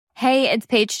Hey, it's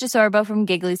Paige DeSorbo from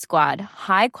Giggly Squad.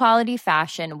 High quality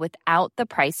fashion without the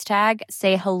price tag.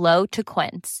 Say hello to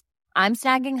Quince. I'm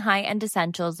snagging high-end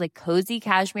essentials like cozy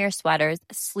cashmere sweaters,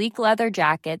 sleek leather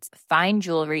jackets, fine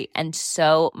jewelry, and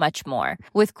so much more.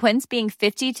 With Quince being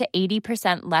 50 to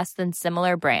 80% less than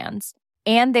similar brands.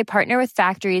 And they partner with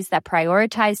factories that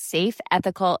prioritize safe,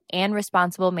 ethical, and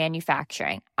responsible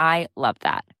manufacturing. I love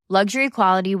that. Luxury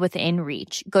quality within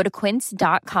reach. Go to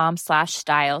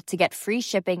quince.com/style to get free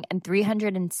shipping and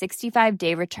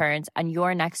 365-day returns on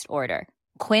your next order.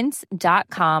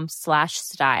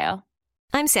 Quince.com/style.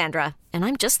 I'm Sandra, and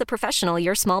I'm just the professional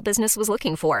your small business was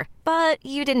looking for. But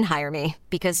you didn't hire me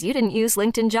because you didn't use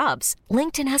LinkedIn Jobs.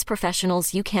 LinkedIn has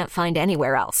professionals you can't find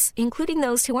anywhere else, including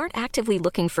those who aren't actively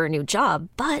looking for a new job,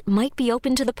 but might be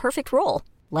open to the perfect role,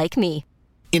 like me.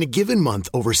 In a given month,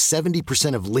 over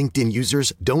 70% of LinkedIn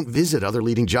users don't visit other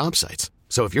leading job sites.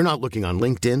 So if you're not looking on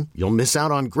LinkedIn, you'll miss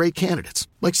out on great candidates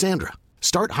like Sandra.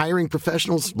 Start hiring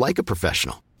professionals like a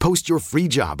professional. Post your free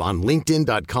job on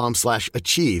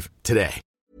linkedin.com/achieve today.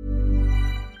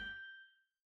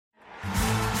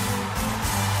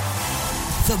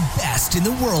 The Best in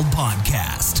the World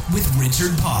podcast with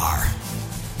Richard Parr.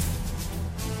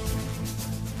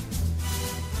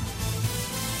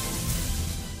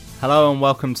 Hello and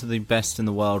welcome to the Best in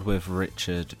the World with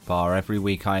Richard Parr. Every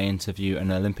week I interview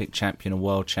an Olympic champion, a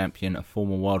world champion, a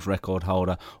former world record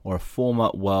holder or a former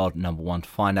world number one to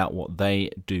find out what they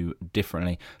do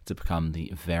differently to become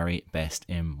the very best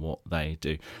in what they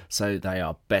do. So they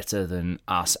are better than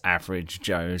us average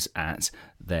Joes at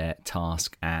their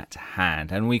task at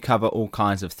hand. And we cover all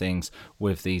kinds of things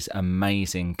with these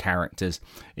amazing characters.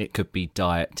 It could be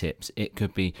diet tips, it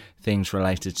could be things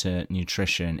related to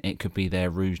nutrition, it could be their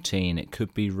routine, it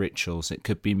could be rituals, it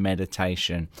could be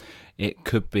meditation, it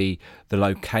could be the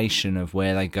location of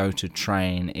where they go to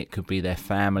train, it could be their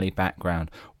family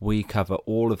background. We cover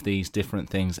all of these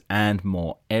different things and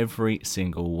more every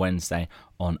single Wednesday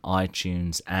on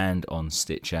iTunes and on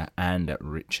Stitcher and at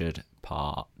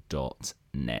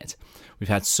richardparr.net. We've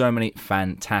had so many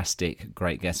fantastic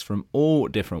great guests from all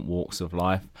different walks of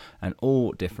life and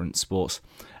all different sports,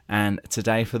 and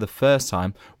today for the first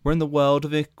time we're in the world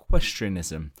of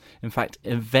equestrianism, in fact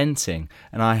eventing,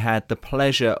 and I had the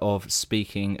pleasure of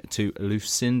speaking to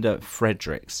Lucinda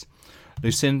Fredericks.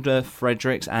 Lucinda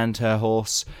Fredericks and her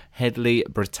horse Headley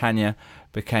Britannia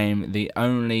became the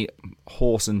only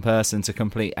horse and person to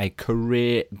complete a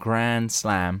career Grand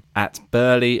Slam at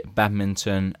Burghley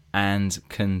Badminton and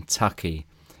Kentucky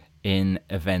in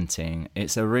eventing.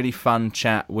 It's a really fun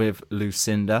chat with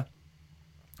Lucinda.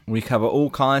 We cover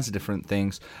all kinds of different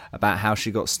things about how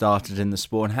she got started in the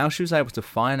sport and how she was able to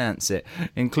finance it,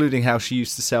 including how she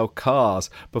used to sell cars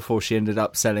before she ended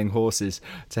up selling horses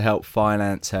to help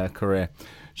finance her career.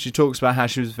 She talks about how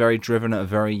she was very driven at a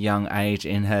very young age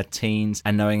in her teens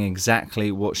and knowing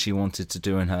exactly what she wanted to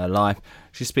do in her life.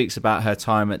 She speaks about her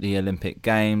time at the Olympic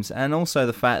Games and also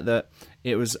the fact that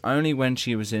it was only when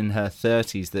she was in her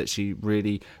 30s that she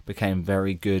really became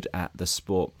very good at the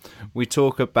sport. We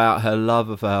talk about her love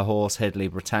of her horse Headley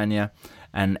Britannia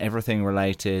and everything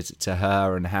related to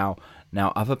her and how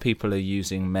now other people are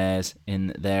using mares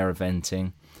in their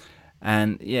eventing.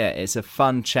 And yeah, it's a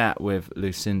fun chat with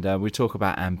Lucinda. We talk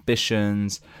about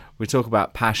ambitions, we talk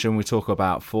about passion, we talk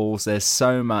about falls. There's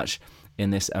so much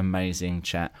in this amazing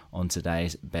chat on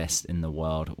today's Best in the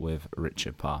World with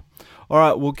Richard Parr.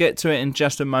 Alright, we'll get to it in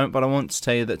just a moment, but I want to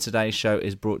tell you that today's show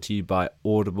is brought to you by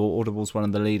Audible. Audible's one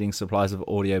of the leading suppliers of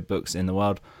audiobooks in the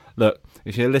world. Look,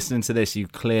 if you're listening to this, you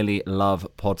clearly love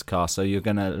podcasts, so you're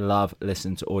going to love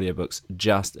listening to audiobooks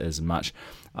just as much.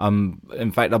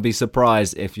 In fact, I'll be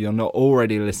surprised if you're not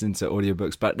already listening to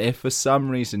audiobooks, but if for some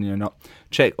reason you're not,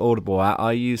 check Audible out.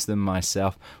 I use them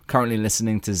myself. Currently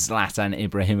listening to Zlatan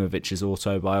Ibrahimovic's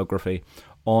autobiography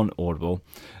on Audible.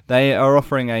 They are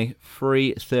offering a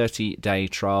free 30-day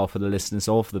trial for the listeners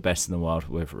of The Best in the World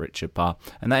with Richard Parr,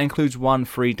 and that includes one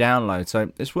free download,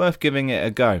 so it's worth giving it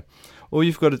a go. All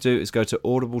you've got to do is go to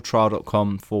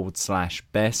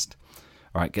audibletrial.com/best.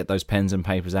 All right, get those pens and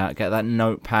papers out. Get that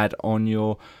notepad on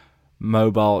your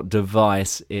mobile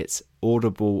device. It's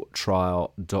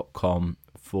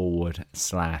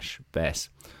audibletrial.com/best.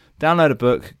 Download a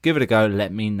book, give it a go.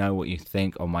 Let me know what you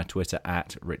think on my Twitter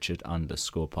at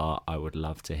Richard_Parr. I would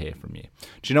love to hear from you.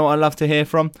 Do you know what I love to hear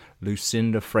from?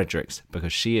 Lucinda Fredericks,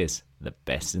 because she is the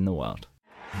best in the world.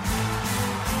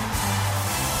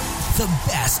 The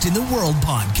Best in the World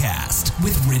podcast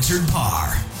with Richard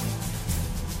Parr.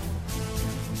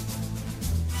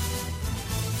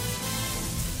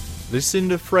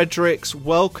 Lucinda Fredericks,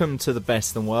 welcome to the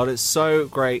Best in the World. It's so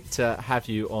great to have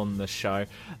you on the show.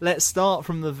 Let's start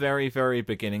from the very, very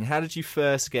beginning. How did you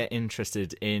first get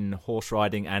interested in horse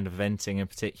riding and eventing in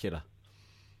particular?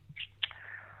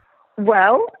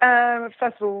 Well,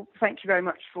 first of all, thank you very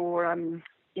much for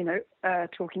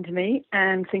talking to me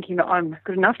and thinking that I'm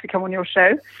good enough to come on your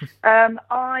show.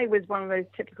 I was one of those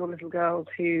typical little girls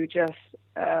who just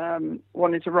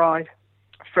wanted to ride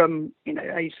from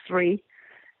age 3.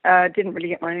 Didn't really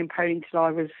get my own pony till I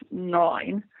was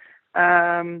 9,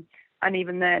 and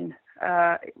even then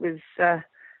it was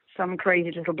some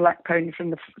crazy little black pony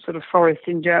from the sort of forest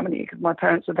in Germany, because my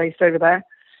parents were based over there,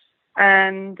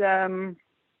 and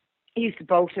he used to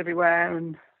bolt everywhere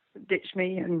and ditch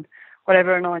me and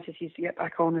whatever, and I just used to get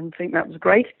back on and think that was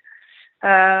great.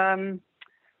 And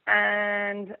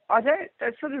I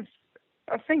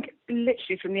think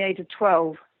literally from the age of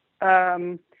 12,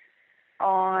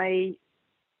 I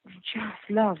just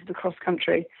loved the cross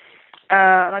country,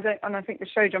 and I think the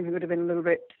show jumping would have been a little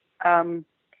bit.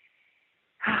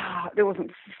 It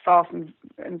wasn't fast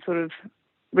and sort of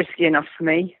risky enough for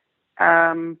me,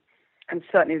 and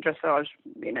certainly the dressage,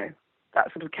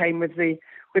 that sort of came with the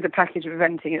package of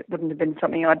eventing. It wouldn't have been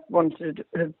something I'd wanted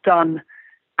to have done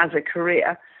as a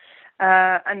career.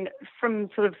 And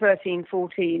from sort of 13,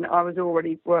 14, I was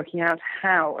already working out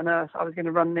how on earth I was going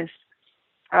to run this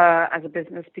as a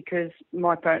business, because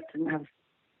my parents didn't have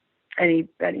any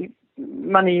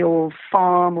money or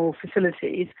farm or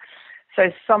facilities,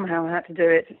 so somehow I had to do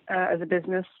it as a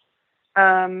business.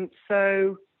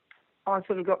 So I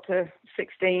sort of got to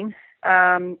 16,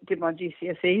 did my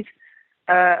GCSEs,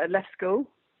 left school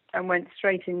and went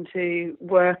straight into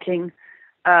working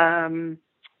at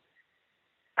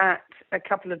a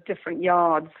couple of different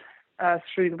yards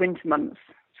through the winter months,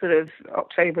 sort of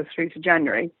October through to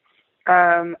January.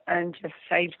 And just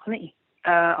saved money.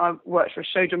 I worked for a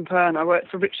show jumper, and I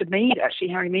worked for Richard Mead, actually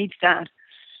Harry Mead's dad,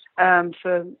 for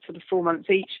sort of 4 months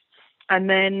each. And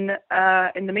then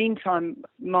in the meantime,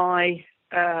 my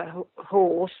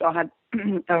horse, I had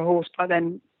a horse by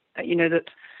then, that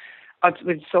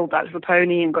we'd sold that little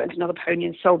pony and got into another pony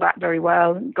and sold that very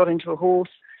well and got into a horse.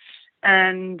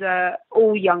 And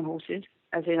all young horses,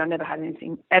 as in I never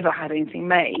ever had anything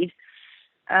made.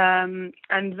 And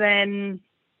then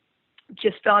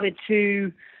just started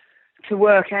to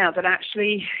work out that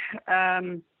actually I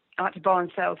had to buy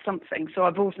and sell something. So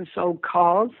I bought and sold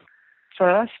cars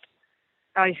first.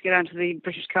 I used to go down to the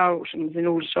British car auctions in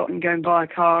Aldershot and go and buy a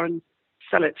car and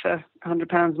sell it for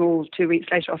 £100 more 2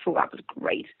 weeks later. I thought that was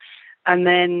great. And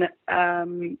then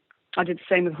I did the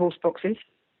same with horse boxes.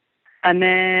 And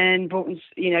then bought and,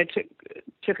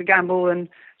 took a gamble, and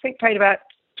I think paid about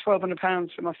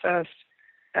 £1,200 for my first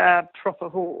proper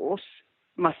horse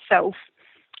myself.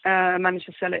 Managed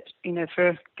to sell it, for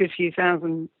a good few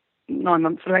thousand 9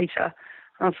 months later.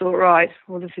 And I thought, right,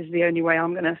 well, this is the only way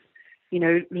I'm going to,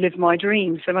 live my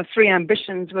dream. So my 3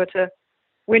 ambitions were to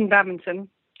win badminton,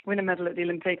 win a medal at the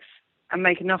Olympics, and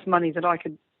make enough money that I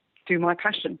could do my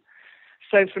passion.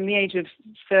 So from the age of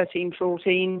 13,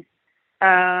 14,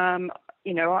 I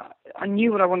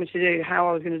knew what I wanted to do. How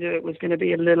I was going to do it was going to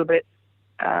be a little bit,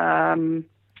 I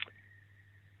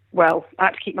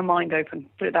had to keep my mind open,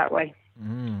 put it that way.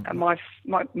 And my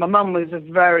mum was a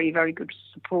very, very good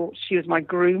support. She was my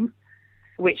groom,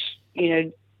 which,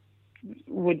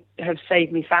 would have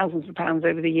saved me thousands of pounds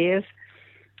over the years.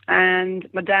 And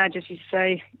my dad just used to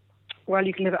say, well,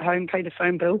 you can live at home, pay the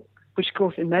phone bill, which of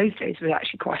course in those days was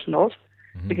actually quite a lot,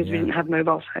 because we didn't have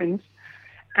mobile phones.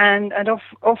 And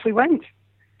off we went.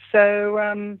 So,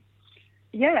 and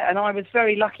I was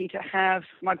very lucky to have,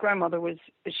 my grandmother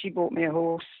she bought me a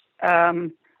horse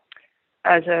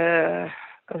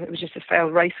it was just a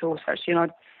failed racehorse actually,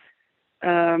 and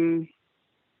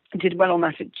I did well on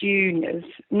that at juniors.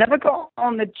 Never got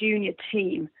on the junior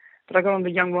team, but I got on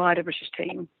the young rider British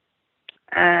team,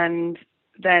 and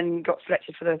then got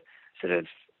selected for the sort of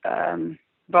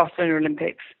Barcelona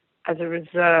Olympics as a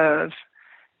reserve.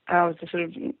 I was a sort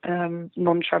of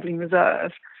non-travelling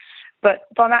reserve. But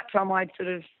by that time, I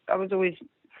was always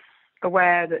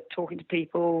aware that talking to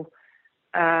people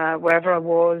wherever I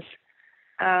was,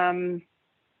 and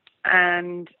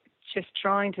just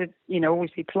trying to,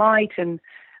 always be polite and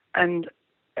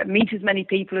meet as many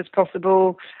people as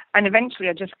possible. And eventually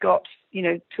I just got,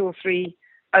 2 or 3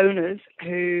 owners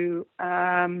who,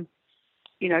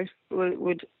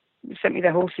 would send me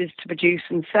their horses to produce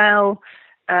and sell,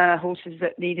 horses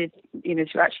that needed,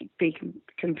 to actually be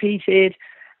competed.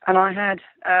 And I had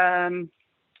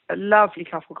a lovely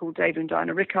couple called David and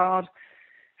Diana Rickard,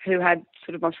 who had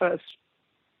sort of my first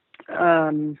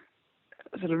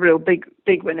sort of real big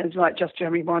winners, like Just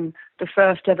Jeremy won the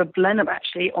first ever Blenheim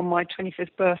actually on my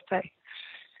 25th birthday.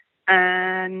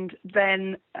 And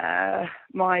then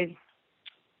I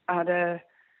had a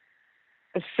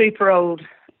super old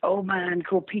man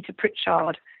called Peter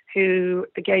Pritchard, who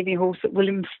gave me a horse that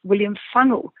William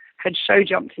Funnell had show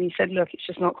jumped, and he said, look, it's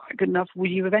just not quite good enough, will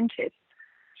you event it?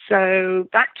 So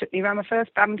that took me around my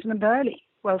first Badminton and Burghley,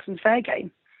 Welton Fair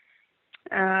game.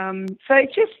 So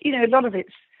it's just, a lot of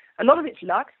it's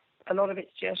luck, a lot of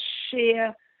it's just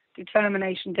sheer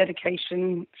determination,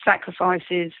 dedication,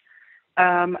 sacrifices,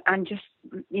 and just,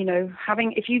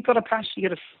 having, if you've got a passion, you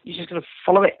just got to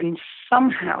follow it and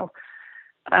somehow,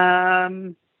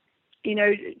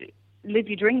 live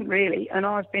your dream, really. And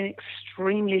I've been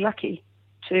extremely lucky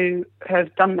to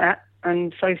have done that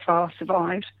and so far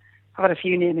survived. I've had a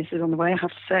few near misses on the way, I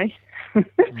have to say.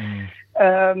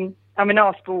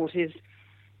 Our sport is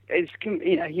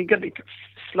you've got to be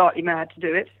slightly mad to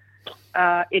do it.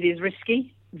 It is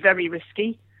risky, very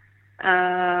risky.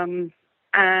 And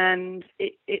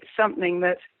it's something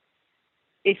that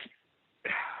if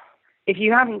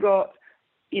you haven't got,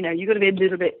 you've got to be a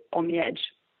little bit on the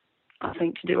edge, I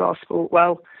think, to do our sport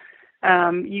well.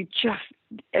 It's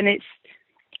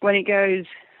when it goes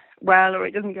well or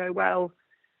it doesn't go well,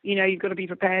 you've got to be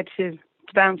prepared to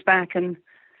bounce back. And,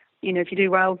 if you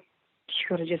do well, you've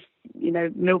got to just,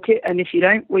 milk it. And if you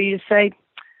don't, well, you just say,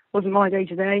 wasn't my day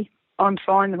today. I'm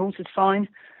fine. The horse is fine.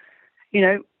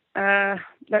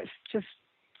 Let's just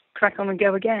crack on and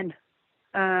go again.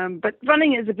 But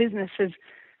running as a business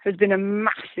has been a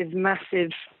massive,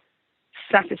 massive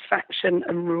satisfaction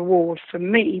and reward for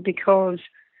me because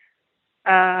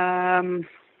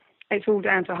it's all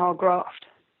down to hard graft.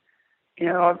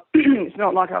 It's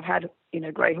not like I've had,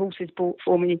 great horses bought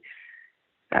for me.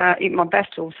 Even my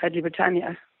best horse, Headley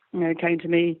Britannia, came to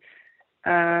me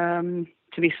to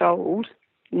be sold.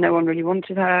 No one really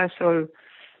wanted her, so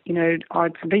I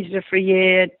competed her for a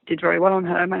year, did very well on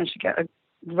her, managed to get a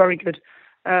very good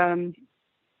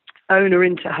owner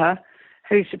into her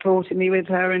who supported me with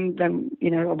her, and then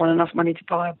I won enough money to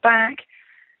buy her back,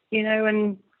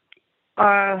 and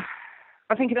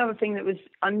I think another thing that was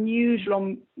unusual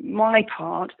on my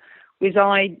part was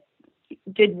I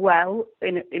did well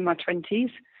in my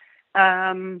 20s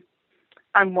and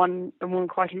won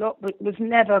quite a lot, but was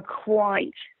never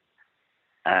quite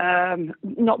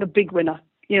not the big winner.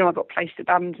 I got placed at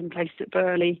Badminton, placed at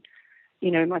Burghley,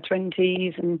 in my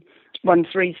 20s, and won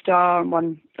 3-star and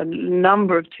won a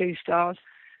number of 2-stars.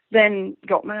 Then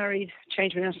got married,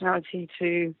 changed my nationality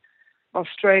to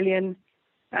Australian,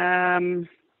 and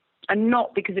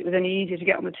not because it was any easier to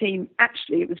get on the team.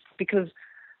 Actually, it was because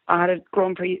I had a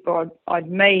Grand Prix, or I'd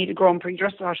made a Grand Prix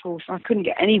dressage horse, and I couldn't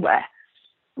get anywhere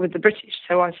with the British,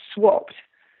 so I swapped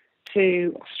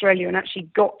to Australia and actually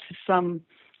got to some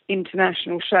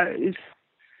international shows.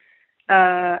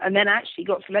 And then actually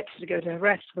got selected to go to the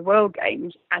rest of the World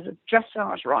Games as a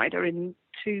dressage rider in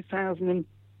 2002.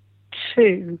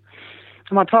 And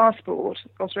my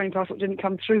Australian passport, didn't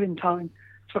come through in time,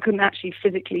 so I couldn't actually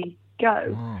physically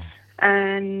go. Oh.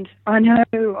 And I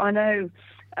know.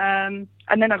 And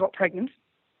then I got pregnant.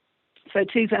 So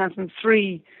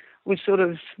 2003 was sort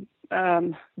of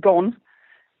gone.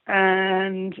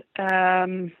 And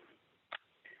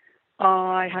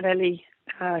I had Ellie,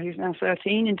 who's now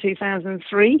 13, in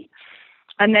 2003,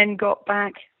 and then got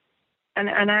back. And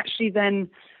actually then,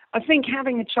 I think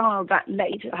having a child that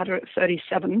late, I had her at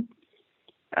 37,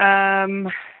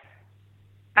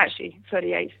 actually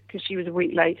 38, because she was a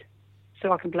week late,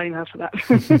 so I can blame her for that.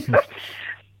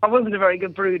 I wasn't a very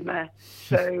good brood mare,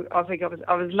 so I think I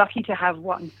was lucky to have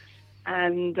one.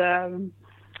 And so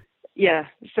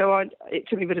it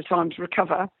took me a bit of time to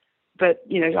recover. But,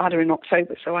 I had her in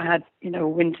October, so I had, a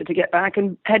winter to get back.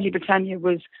 And Headley Britannia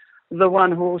was the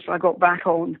one horse I got back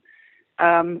on,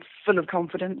 full of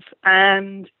confidence,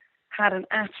 and had an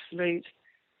absolute,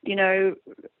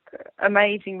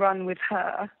 amazing run with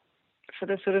her for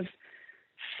the sort of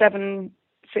 7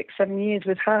 years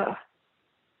with her,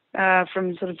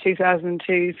 from sort of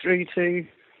 2002 through to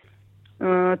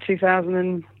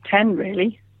 2010,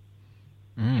 really.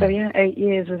 So, 8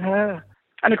 years with her.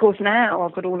 And, of course, now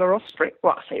I've got all her offspring.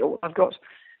 Well, I say all. I've got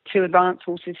 2 advanced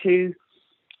horses who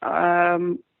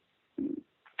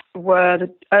were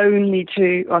the only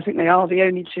 2, I think they are the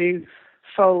only 2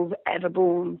 foals ever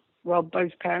born while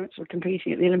both parents were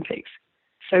competing at the Olympics.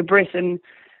 So Britt and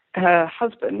her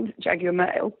husband, Jaguar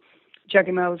Male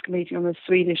was competing on the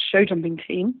Swedish show jumping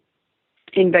team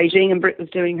in Beijing, and Britt was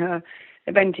doing her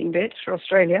eventing bit for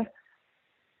Australia.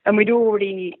 And we'd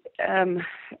already... done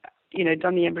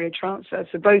the embryo transfer.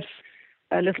 So both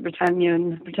Little Britannia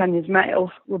and Britannia's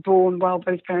male were born while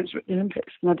both parents were at the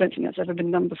Olympics, and I don't think that's ever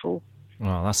been done before.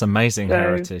 Well, that's amazing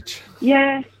heritage.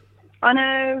 Yeah, I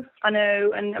know,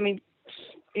 and I mean,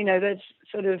 there's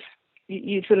sort of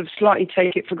you sort of slightly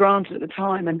take it for granted at the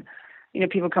time, and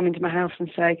people come into my house and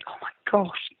say, "Oh my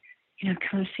gosh, can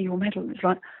I see your medal?" And it's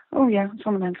like, "Oh yeah, it's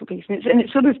on the mantelpiece," and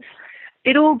it's sort of,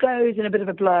 it all goes in a bit of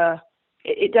a blur.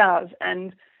 It does,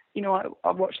 and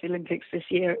I watched the Olympics this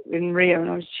year in Rio, and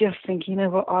I was just thinking,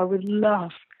 what I would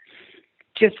love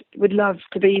to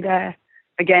be there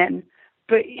again,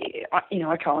 but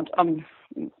I can't. I'm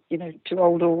too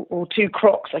old or too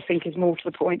crocs, I think, is more to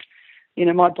the point.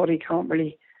 My body can't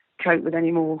really cope with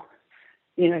any more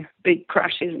big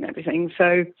crashes and everything,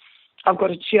 so I've got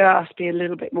to just be a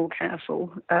little bit more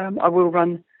careful. I will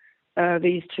run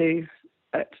these two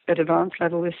at advanced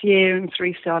level this year and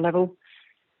 3-star level,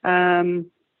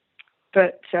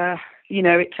 but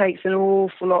it takes an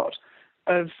awful lot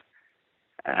of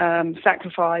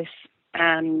sacrifice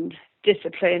and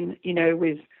discipline,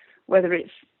 with whether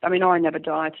it's, I never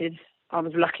dieted. I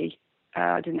was lucky.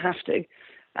 I didn't have to.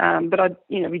 But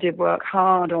we did work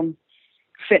hard on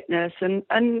fitness, and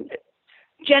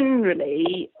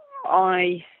generally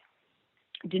I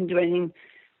didn't do anything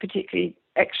particularly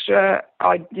extra.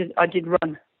 I did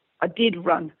run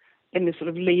in the sort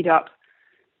of lead up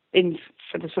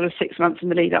for the sort of 6 months in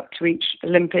the lead up to each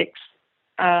Olympics.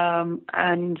 And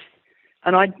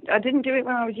I didn't do it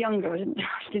when I was younger. I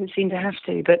didn't seem to have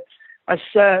to, but I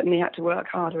certainly had to work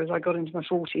harder as I got into my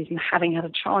 40s, and having had a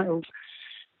child,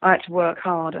 I had to work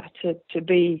harder to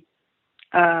be,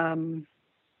 to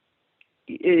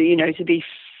be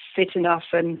fit enough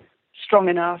and strong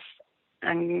enough.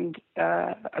 And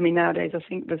nowadays I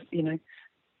think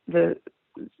the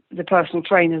personal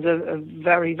trainers are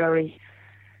very, very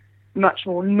much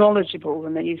more knowledgeable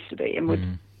than they used to be,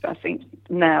 and I think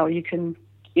now you can,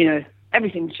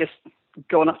 everything's just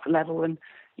gone up the level, and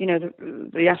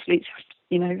the athletes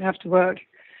have to work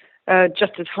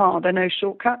just as hard. There are no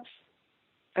shortcuts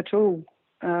at all,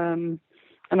 and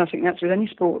I think that's with any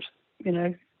sport.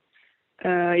 Even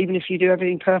if you do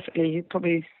everything perfectly, you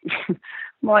probably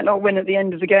might not win at the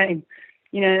end of the game.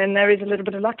 And there is a little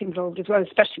bit of luck involved as well,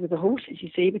 especially with the horses, you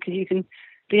see, because you can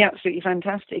be absolutely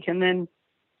fantastic, and then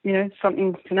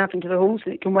something can happen to the horse,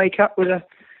 and it can wake up with a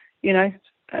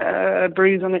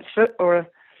bruise on its foot, or a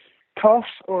cough,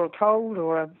 or a cold,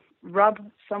 or a rub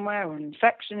somewhere, or an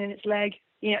infection in its leg,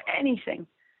 anything,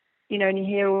 and you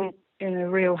hear all,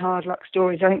 real hard luck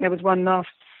stories. I think there was one last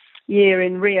year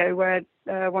in Rio where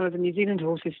one of the New Zealand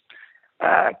horses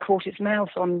caught its mouth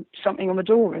on something on the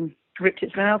door and ripped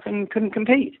its mouth and couldn't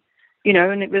compete,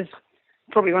 and it was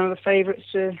probably one of the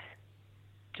favourites to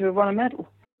have won a medal.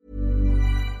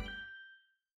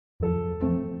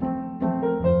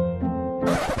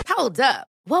 Hold up.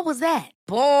 What was that?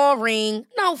 Boring.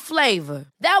 No flavor.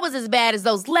 That was as bad as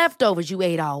those leftovers you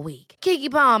ate all week. Keke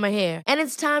Palmer here. And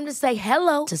it's time to say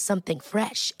hello to something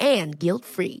fresh and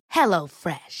guilt-free. Hello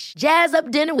Fresh. Jazz up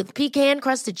dinner with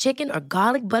pecan-crusted chicken or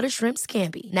garlic butter shrimp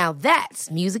scampi. Now that's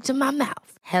music to my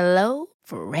mouth. Hello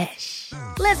Fresh.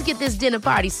 Let's get this dinner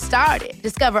party started.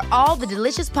 Discover all the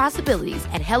delicious possibilities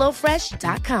at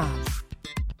HelloFresh.com.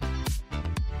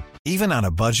 Even on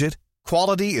a budget,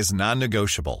 quality is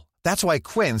non-negotiable. That's why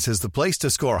Quince is the place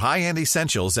to score high-end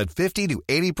essentials at 50 to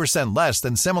 80% less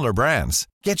than similar brands.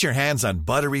 Get your hands on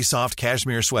buttery soft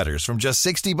cashmere sweaters from just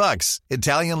 $60,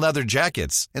 Italian leather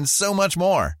jackets, and so much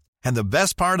more. And the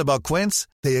best part about Quince,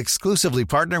 they exclusively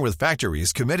partner with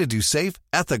factories committed to safe,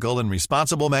 ethical, and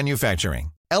responsible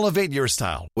manufacturing. Elevate your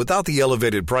style without the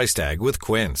elevated price tag with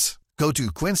Quince. Go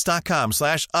to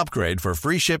quince.com/upgrade for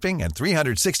free shipping and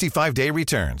 365-day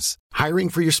returns. Hiring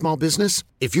for your small business?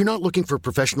 If you're not looking for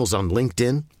professionals on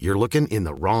LinkedIn, you're looking in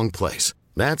the wrong place.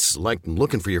 That's like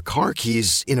looking for your car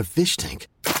keys in a fish tank.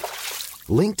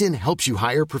 LinkedIn helps you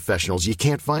hire professionals you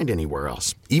can't find anywhere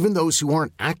else, even those who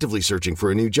aren't actively searching for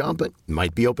a new job but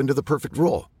might be open to the perfect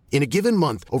role. In a given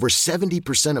month, over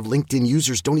 70% of LinkedIn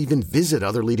users don't even visit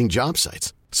other leading job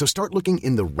sites. So start looking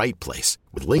in the right place.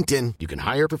 With LinkedIn, you can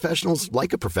hire professionals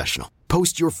like a professional.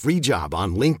 Post your free job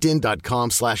on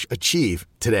linkedin.com/achieve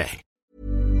today.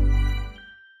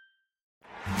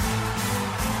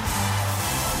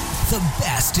 The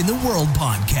Best in the World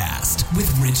podcast with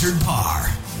Richard Parr.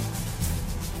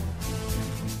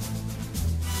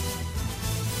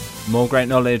 More great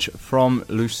knowledge from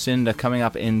Lucinda coming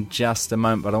up in just a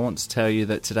moment, but I want to tell you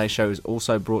that today's show is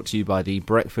also brought to you by the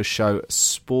breakfast show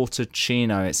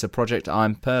Sportacino. It's a project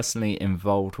I'm personally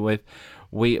involved with,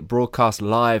 We broadcast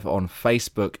live on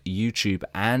Facebook, YouTube,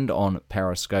 and on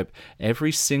Periscope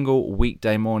every single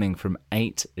weekday morning from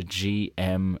 8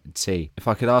 GMT. If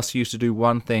I could ask you to do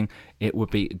one thing, it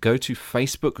would be go to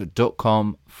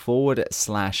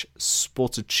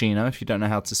facebook.com/Sportuccino. If you don't know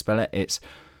how to spell it, it's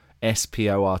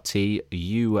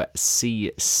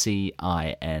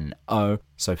SPORTUCCINO.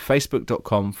 So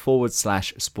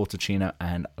facebook.com/Sportuccino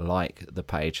and like the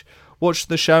page. Watch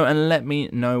the show and let me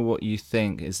know what you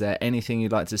think. Is there anything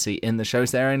you'd like to see in the show?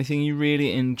 Is there anything you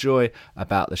really enjoy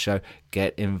about the show?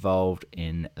 Get involved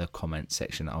in the comment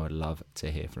section. I would love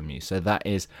to hear from you. So that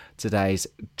is today's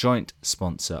joint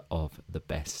sponsor of the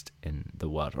best in the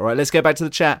world. All right, let's get back to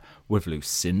the chat with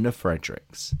Lucinda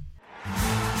Fredericks.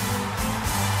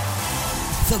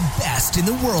 The Best in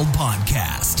the World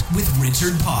podcast with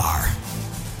Richard Parr.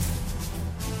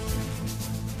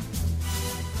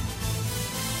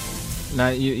 Now,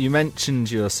 you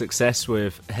mentioned your success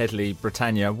with Headley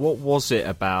Britannia. What was it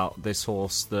about this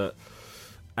horse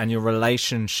and your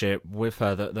relationship with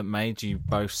her that made you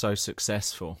both so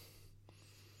successful?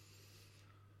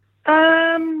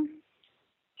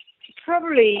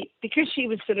 Probably because she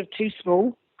was sort of too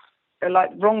small,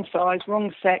 like wrong size,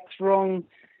 wrong sex, wrong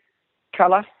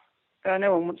colour.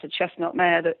 No one wants a chestnut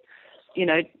mare that,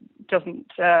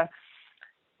 doesn't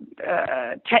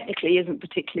technically isn't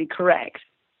particularly correct.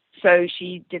 So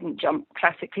she didn't jump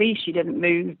classically. She didn't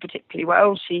move particularly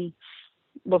well. She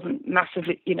wasn't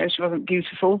massively, she wasn't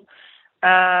beautiful.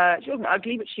 She wasn't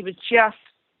ugly, but she was just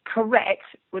correct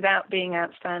without being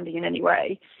outstanding in any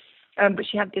way. But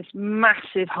she had this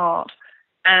massive heart,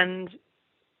 and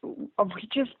we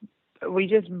just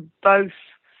both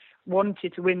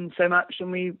wanted to win so much,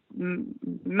 and we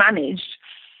managed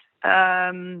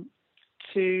to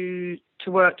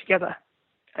work together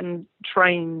and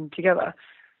train together.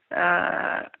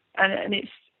 And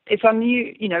it's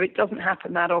unusual, it doesn't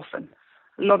happen that often.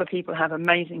 A lot of people have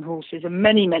amazing horses, and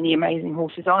many amazing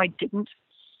horses. I didn't.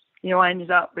 I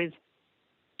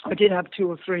did have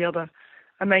 2 or 3 other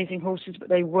amazing horses, but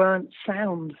they weren't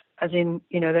sound, as in,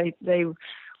 they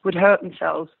would hurt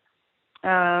themselves.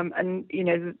 And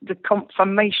the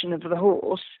conformation of the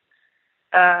horse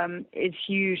is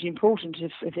hugely important.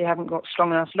 If they haven't got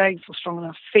strong enough legs or strong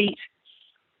enough feet,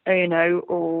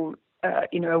 or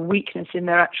a weakness in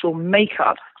their actual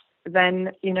makeup,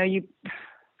 then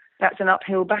that's an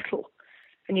uphill battle,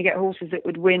 and you get horses that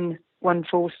would win 1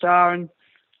 4-star and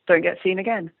don't get seen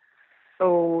again,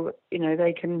 or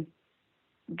they can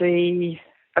be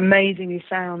amazingly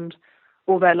sound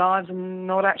all their lives and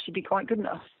not actually be quite good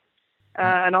enough.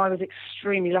 And I was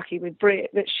extremely lucky with Brit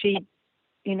that she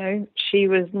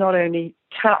was not only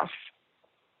tough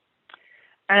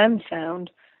and sound,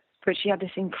 but she had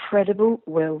this incredible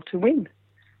will to win.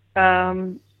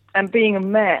 And being a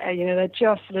mare, they're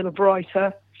just a little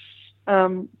brighter.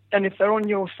 And if they're on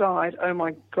your side, oh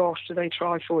my gosh, do they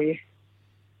try for you.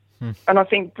 And I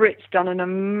think Brit's done an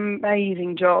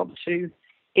amazing job to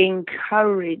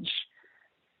encourage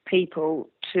people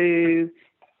to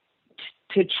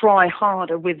try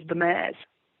harder with the mares.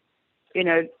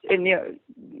 10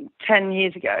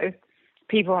 years ago,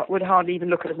 people would hardly even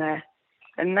look at a mare.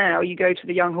 And now you go to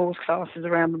the young horse classes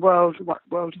around the world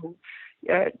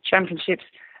championships,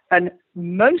 and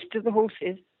most of the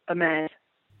horses are mares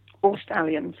or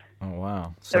stallions. Oh,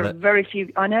 wow. There are very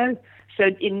few, I know. So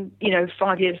in,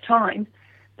 5 years' time,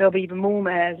 there'll be even more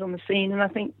mares on the scene. And I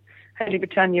think Headley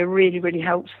Britannia really, really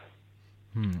helped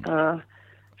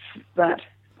that.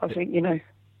 I think,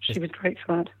 she was great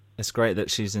for that. It's great that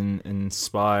she's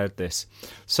inspired this.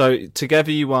 So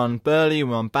together you won Burghley, you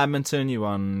won Badminton, you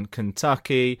won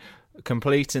Kentucky,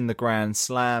 completing the Grand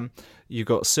Slam. You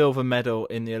got silver medal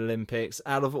in the Olympics.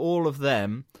 Out of all of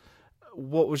them,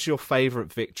 what was your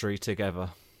favourite victory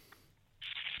together?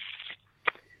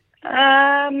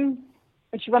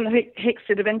 She won the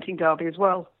Hickstead Eventing Derby as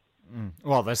well.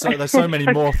 Well, there's so many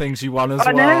more things you won as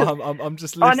well. I'm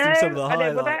just listing some of the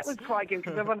highlights. Well, that was quite good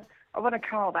because I won a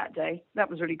car that day. That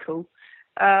was really cool.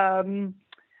 And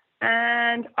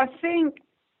I think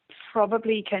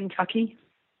probably Kentucky.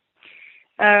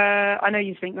 I know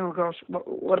you think, oh gosh,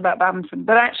 what about Badminton?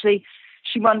 But actually,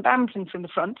 she won Badminton from the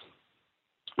front,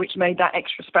 which made that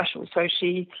extra special. So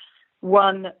she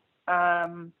won. I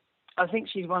think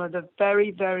she's one of the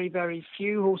very, very, very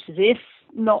few horses, if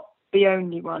not the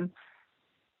only one.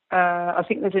 I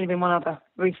think there's only been one other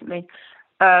recently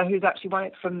who's actually won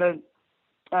it from the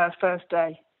first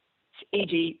day,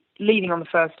 e.g. leading on the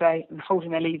first day and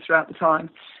holding their lead throughout the time.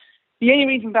 The only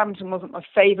reason Badminton wasn't my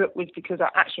favourite was because I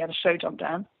actually had a show jump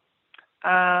down,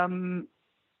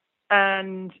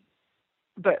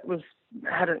 but was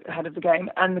ahead of the game,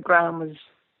 and the ground was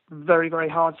very, very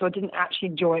hard. So I didn't actually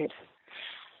enjoy it.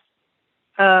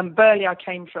 Burghley, I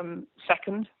came from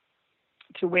second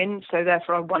to win, so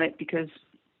therefore I won it because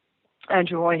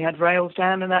Andrew Hoy had rails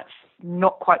down, and that's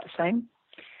not quite the same.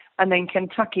 And then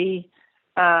Kentucky,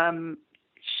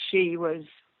 she was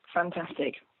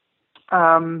fantastic.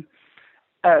 A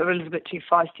little bit too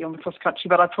feisty on the cross country,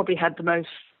 but I probably had the most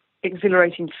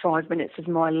exhilarating 5 minutes of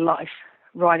my life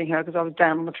riding her, because I was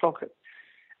down on the clock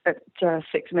at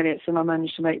 6 minutes, and I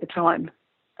managed to make the time,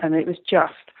 and it was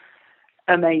just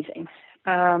amazing.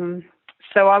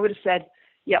 So I would have said,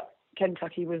 yep,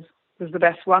 Kentucky was the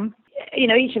best one. You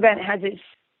know, each event has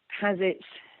its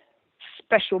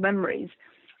special memories,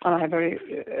 and I have very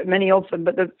many of them.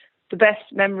 But the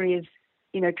best memory is,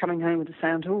 you know, coming home with a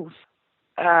sound horse.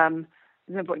 There's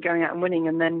no point going out and winning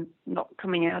and then not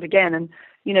coming out again. And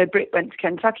you know, Britt went to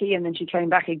Kentucky, and then she came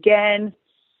back again,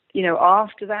 you know,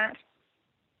 after that.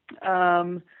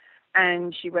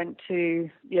 And she went to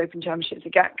the Open Championships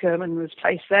at Gatcombe and was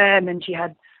placed there. And then she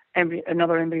had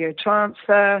another embryo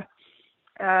transfer.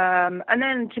 And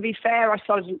then, to be fair, I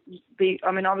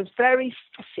was very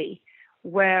fussy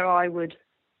where I would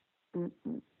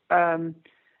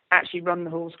actually run the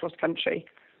horse cross country.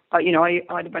 You know,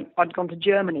 I'd gone to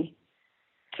Germany,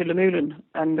 to Lamoulen,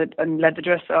 and led the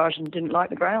dressage, and didn't like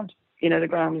the ground. You know, the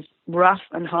ground was rough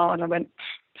and hard. I went,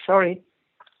 sorry,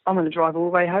 I'm going to drive all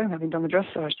the way home, having done the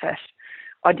dressage test.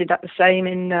 I did that the same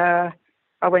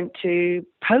I went to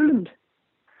Poland.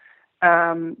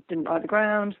 Didn't like the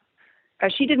ground.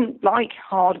 She didn't like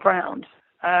hard ground,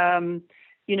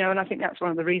 you know, and I think that's one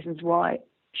of the reasons why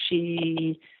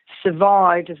she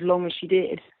survived as long as she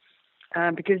did,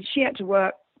 because she had to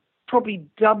work probably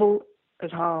double as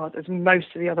hard as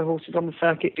most of the other horses on the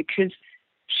circuit, because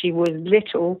she was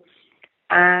little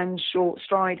and short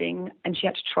striding, and she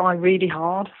had to try really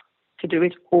hard to do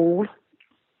it all.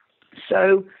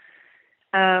 So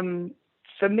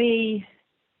for me,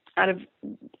 out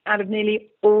of nearly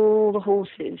all the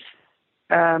horses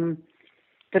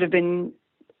that have been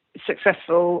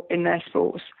successful in their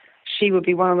sports, she would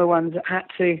be one of the ones that had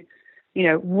to, you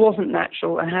know, wasn't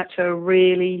natural and had to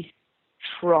really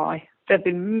try. There have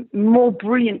been more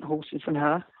brilliant horses than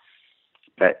her,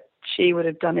 but she would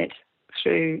have done it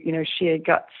through, you know, sheer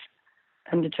guts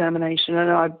and determination. And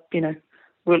I, you know,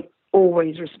 will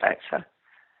always respect her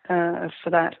for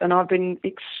that. And I've been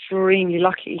extremely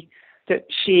lucky that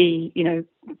she, you know,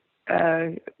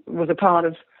 was a part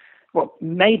of what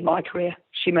made my career.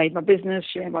 She made my business,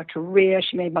 she made my career,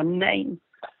 she made my name.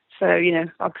 So, you know,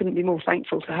 I couldn't be more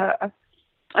thankful to her.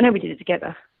 I know we did it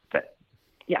together, but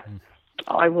yeah,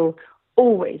 I will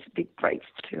always be grateful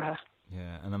to her.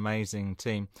 Yeah, an amazing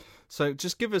team. So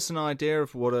just give us an idea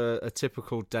of what a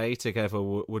typical day together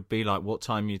would be like, what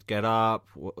time you'd get up,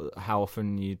 how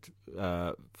often you'd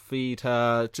feed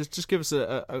her. Just give us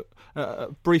a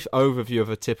brief overview of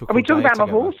a typical day. Are we talking about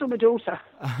together. my horse or my daughter?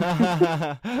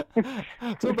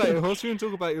 Talk about your horse. We can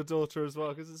talk about your daughter as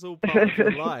well, because it's all part of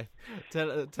your life. Tell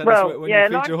us when yeah,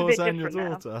 you feed your horse and your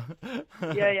daughter.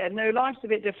 Yeah. No, life's a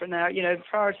bit different now. You know, the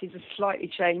priorities have slightly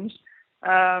changed.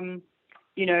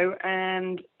 You know,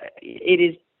 and it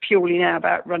is purely now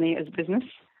about running it as a business.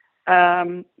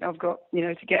 I've got, you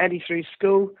know, to get Ellie through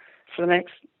school for the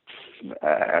next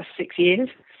 6 years.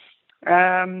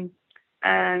 And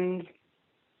in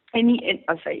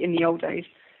the old days,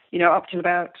 you know, up till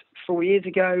about 4 years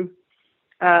ago,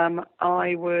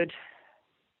 I would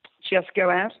just go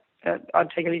out.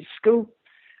 I'd take Ellie to school,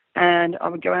 and I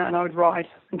would go out and I would ride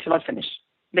until I'd finished.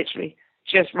 Literally,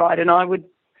 just ride. And I would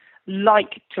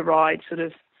like to ride sort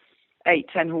of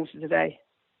 8-10 horses a day.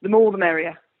 The more the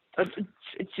merrier.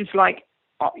 It's just like,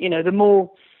 you know, the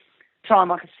more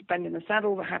time I could spend in the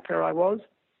saddle, the happier I was.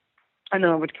 And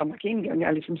then I would come back in, going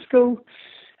early from school,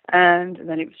 and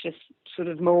then it was just sort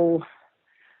of more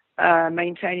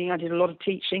maintaining. I did a lot of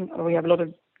teaching. We have a lot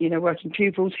of, you know, working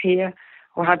pupils here,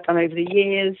 or have done over the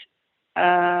years.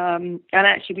 And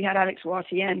actually, we had Alex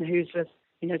Watien, who's a,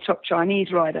 you know, top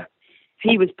Chinese rider.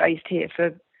 He was based here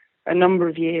for a number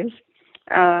of years.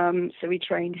 So we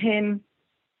trained him.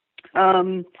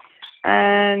 And,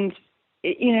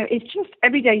 you know, it's just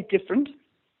every day is different.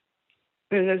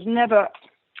 There's never,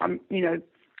 you know,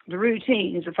 the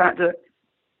routine is the fact that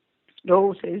the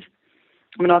horses,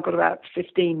 I mean, I've got about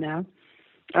 15 now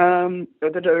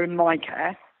that are in my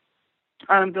care.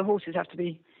 The horses have to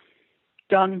be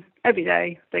done every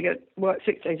day. They get work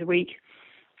 6 days a week.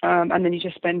 And then you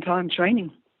just spend time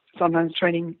training. Sometimes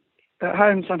training at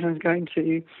home, sometimes going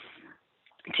to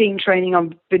team training.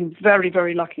 I've been very,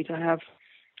 very lucky to have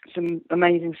some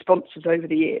amazing sponsors over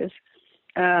the years.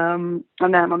 And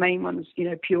now my main one's, you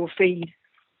know, Pure Feed,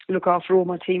 look after all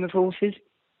my team of horses.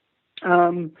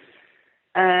 And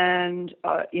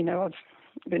I've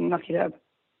been lucky to have,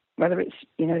 whether it's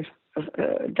a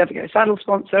Devigo saddle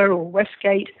sponsor or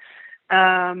Westgate.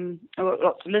 I've got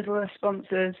lots of littler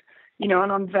sponsors, and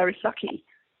I'm very lucky.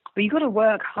 But you've got to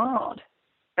work hard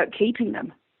at keeping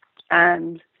them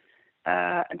and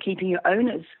keeping your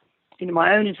owners.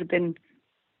 My owners have been,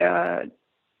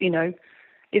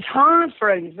 it's hard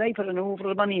for owners. They put an awful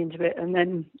lot of money into it, and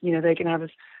then, they can have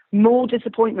more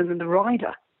disappointment than the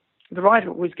rider. The rider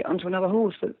will always get onto another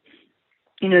horse, but,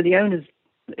 the owners,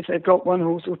 if they've got one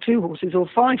horse or two horses or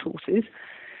five horses,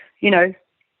 it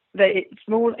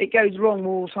goes wrong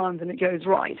more times than it goes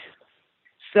right.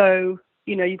 So,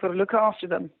 you've got to look after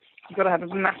them. You've got to have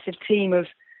a massive team of,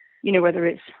 whether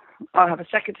it's, I have a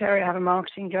secretary, I have a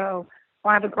marketing girl,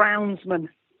 I have a groundsman.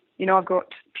 I've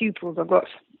got pupils, I've got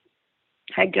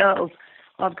head girls,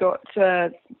 I've got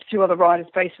two other riders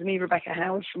based with me, Rebecca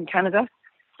Howard from Canada,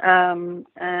 and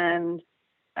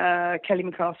Kelly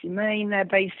McCarthy Main, they're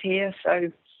based here.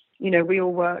 So, we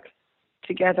all work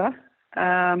together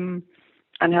and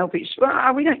help we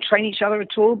don't train each other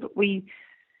at all, but we,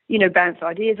 bounce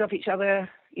ideas off each other.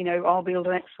 I'll build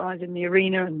an exercise in the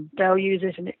arena and they'll use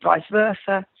it, and vice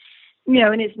versa.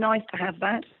 And it's nice to have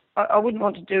that. I wouldn't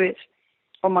want to do it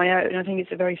on my own. I think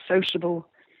it's a very sociable,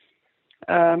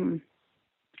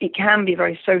 it can be a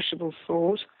very sociable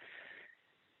sport.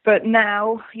 But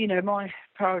now, my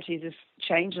priorities have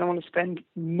changed, and I want to spend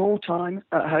more time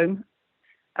at home.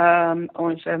 I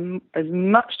want to spend as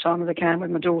much time as I can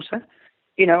with my daughter.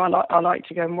 I like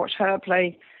to go and watch her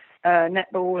play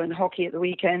netball and hockey at the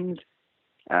weekends.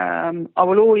 I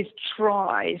will always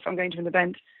try, if I'm going to an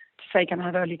event, to say, can I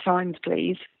have early times,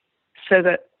 please? So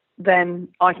that then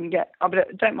I can I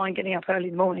don't mind getting up early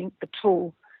in the morning at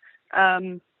all.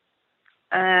 I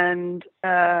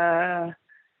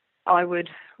would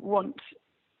want,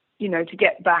 to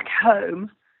get back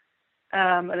home,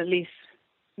 and at least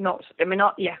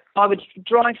I would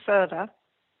drive further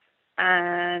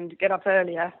and get up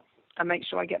earlier and make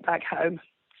sure I get back home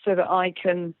so that I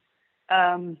can,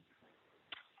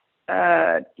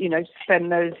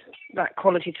 spend that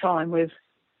quality time with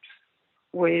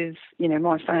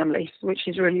my family, which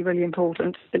is really, really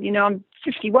important. But I'm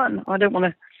 51. I don't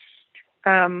want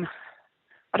to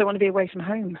be away from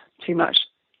home too much.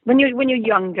 When you're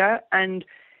younger and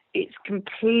it's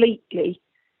completely,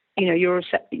 your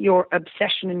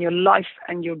obsession and your life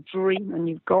and your dream, and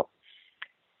you've got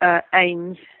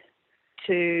aims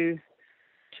to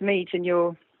meet, and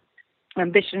your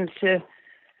ambitions to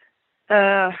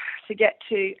get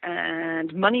to,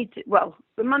 and money.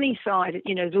 The money side,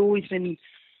 has always been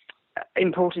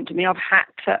important to me. I've had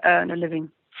to earn a living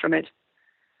from it,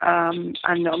 and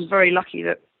I'm very lucky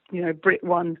that Brit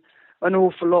won an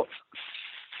awful lot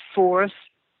for us.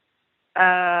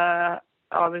 I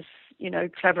was,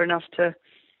 clever enough to,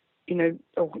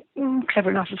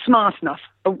 smart enough,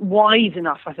 wise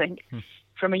enough, I think,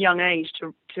 from a young age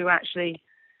to actually,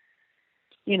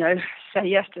 say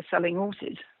yes to selling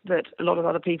horses that a lot of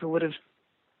other people would have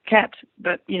kept.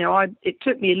 But, it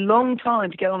took me a long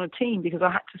time to get on a team, because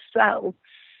I had to sell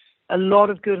a lot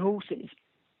of good horses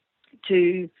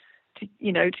to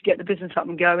get the business up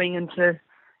and going, and to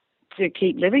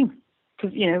keep living.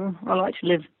 Because, I like to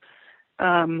live,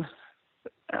 I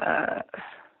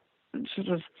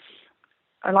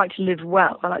like to live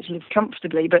well. I like to live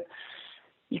comfortably, but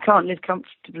you can't live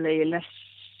comfortably unless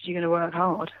you're going to work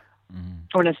hard,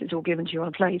 or unless it's all given to you on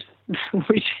a plate,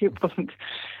 which it wasn't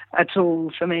at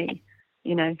all for me.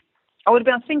 I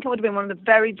think I would have been one of the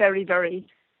very, very, very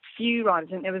few riders.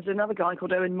 I think there was another guy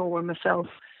called Owen Moore and myself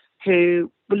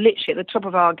who were literally at the top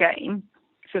of our game,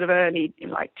 sort of early, in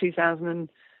like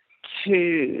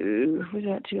 2002. Was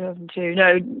that 2002?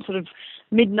 No, sort of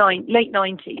late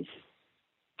 90s.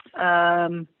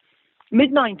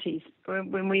 Mid 90s,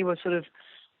 when we were sort of,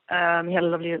 he had a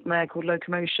lovely mare called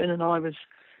Locomotion, and I was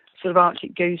sort of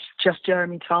Arctic Goose, just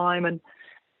Jeremy time, and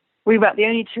we were about the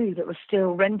only two that were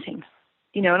still renting,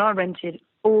 and I rented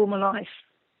all my life,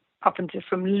 up until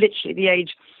from literally the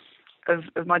age of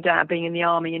my dad being in the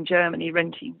army in Germany,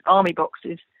 renting army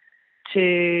boxes,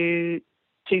 to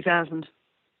 2000,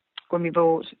 when we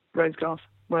bought Roseglass,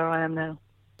 where I am now.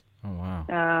 Oh, wow.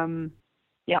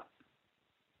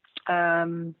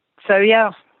 So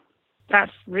yeah,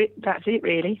 that's it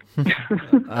really.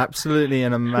 Absolutely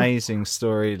an amazing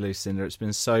story, Lucinda. It's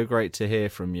been so great to hear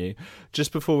from you.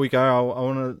 Just before we go, I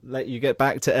want to let you get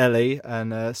back to Ellie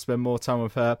and spend more time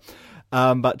with her.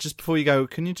 But just before you go,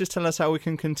 can you just tell us how we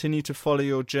can continue to follow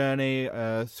your journey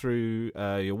through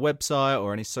your website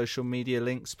or any social media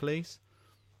links, please?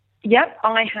 Yep,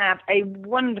 I have a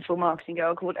wonderful marketing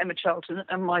girl called Emma Charlton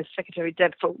and my secretary,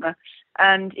 Deb Faulkner.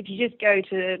 And if you just go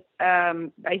to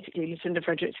basically Lucinda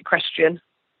Fredericks Equestrian,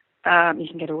 you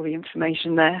can get all the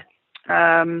information there.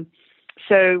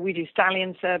 So we do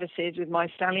stallion services with my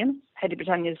stallion, Hedy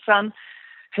Britannia's son,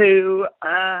 who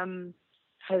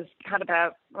has had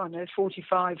about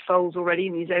 45 foals already,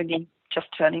 and he's only just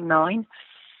turning 9.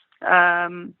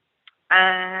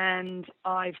 And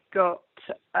I've got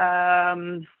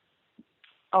Emma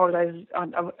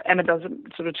does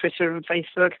sort of Twitter and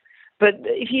Facebook, but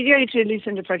if you go to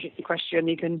Lucinda Fredericks Equestrian,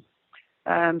 you can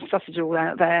suss it all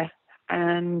out there.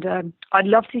 And I'd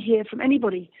love to hear from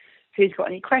anybody who's got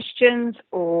any questions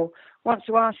or wants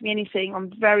to ask me anything. I'm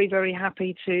very, very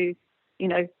happy to,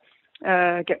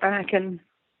 get back and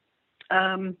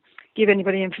give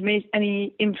anybody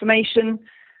any information,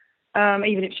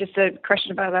 even if it's just a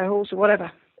question about their horse or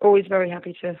whatever. Always very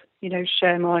happy to,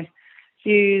 share my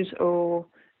views or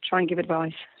try and give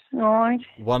advice. All right.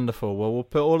 Wonderful. Well, we'll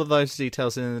put all of those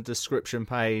details in the description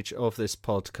page of this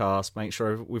podcast. Make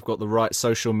sure we've got the right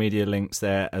social media links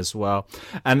there as well.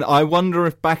 And I wonder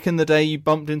if back in the day you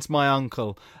bumped into my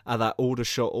uncle at that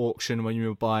Aldershot auction when you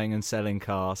were buying and selling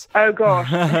cars. Oh,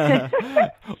 gosh.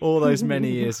 All those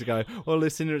many years ago. Well,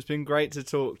 Lucinda, it's been great to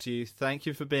talk to you. Thank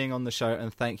you for being on the show,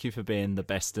 and thank you for being the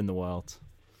best in the world.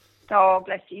 Oh,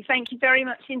 bless you. Thank you very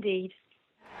much indeed.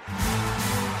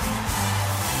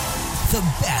 The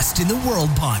Best in the World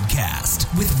podcast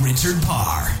with Richard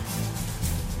Parr.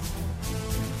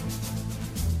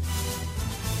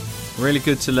 Really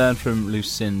good to learn from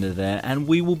Lucinda there, and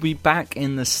we will be back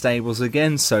in the stables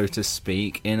again, so to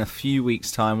speak, in a few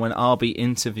weeks' time when I'll be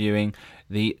interviewing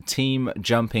the team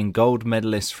jumping gold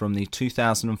medalist from the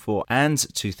 2004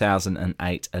 and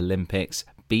 2008 Olympics,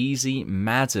 Beezie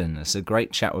Madden. It's a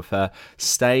great chat with her.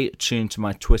 Stay tuned to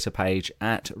my Twitter page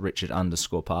at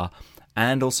Richard_Parr.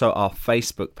 And also our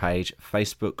Facebook page,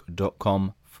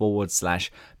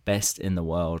 facebook.com/Best in the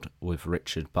World with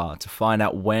Richard Parr, to find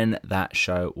out when that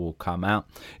show will come out.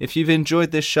 If you've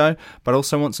enjoyed this show, but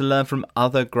also want to learn from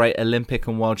other great Olympic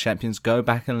and world champions, go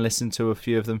back and listen to a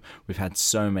few of them. We've had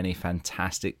so many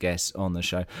fantastic guests on the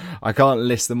show. I can't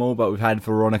list them all, but we've had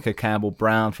Veronica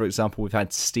Campbell-Brown, for example. We've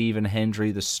had Stephen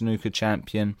Hendry, the snooker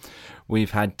champion.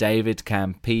 We've had David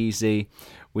Campese.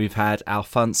 We've had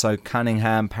Alfonso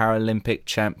Cunningham, Paralympic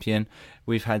champion.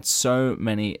 We've had so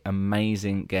many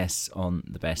amazing guests on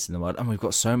The Best in the World, and we've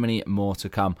got so many more to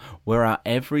come. We're out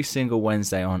every single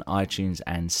Wednesday on iTunes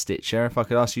and Stitcher. If I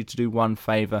could ask you to do one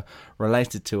favour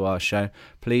related to our show,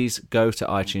 please go to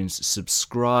iTunes,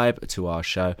 subscribe to our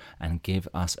show, and give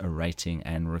us a rating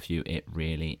and review. It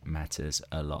really matters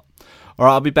a lot. All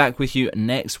right, I'll be back with you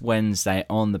next Wednesday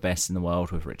on The Best in the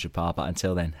World with Richard Parr. But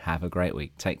until then, have a great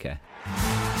week. Take care.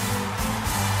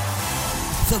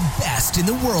 The Best in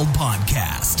the World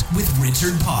podcast with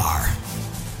Richard Parr.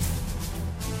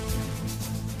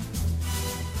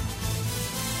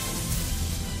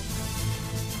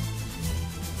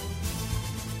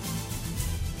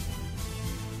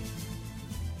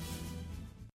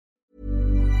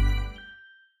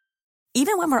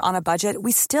 Even when we're on a budget,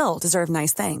 we still deserve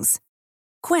nice things.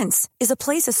 Quince is a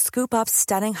place to scoop up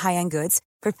stunning high-end goods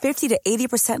for 50 to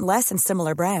 80% less than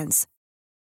similar brands.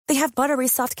 They have buttery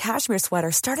soft cashmere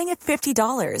sweaters starting at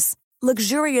 $50,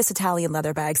 luxurious Italian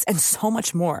leather bags, and so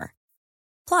much more.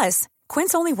 Plus,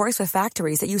 Quince only works with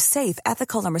factories that use safe,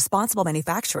 ethical, and responsible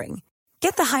manufacturing.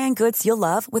 Get the high-end goods you'll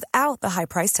love without the high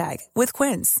price tag with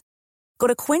Quince. Go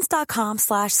to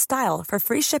quince.com/style for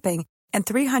free shipping and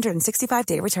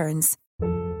 365-day returns.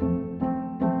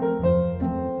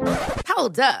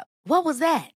 Hold up. What was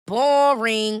that?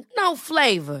 Boring. No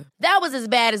flavor. That was as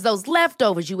bad as those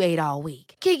leftovers you ate all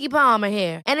week. Keke Palmer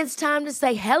here, and it's time to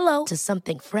say hello to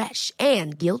something fresh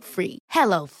and guilt-free.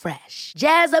 HelloFresh.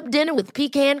 Jazz up dinner with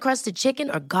pecan-crusted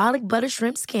chicken or garlic butter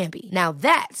shrimp scampi. Now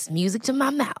that's music to my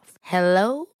mouth.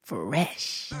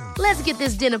 HelloFresh. Let's get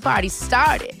this dinner party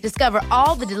started. Discover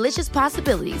all the delicious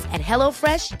possibilities at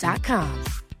HelloFresh.com.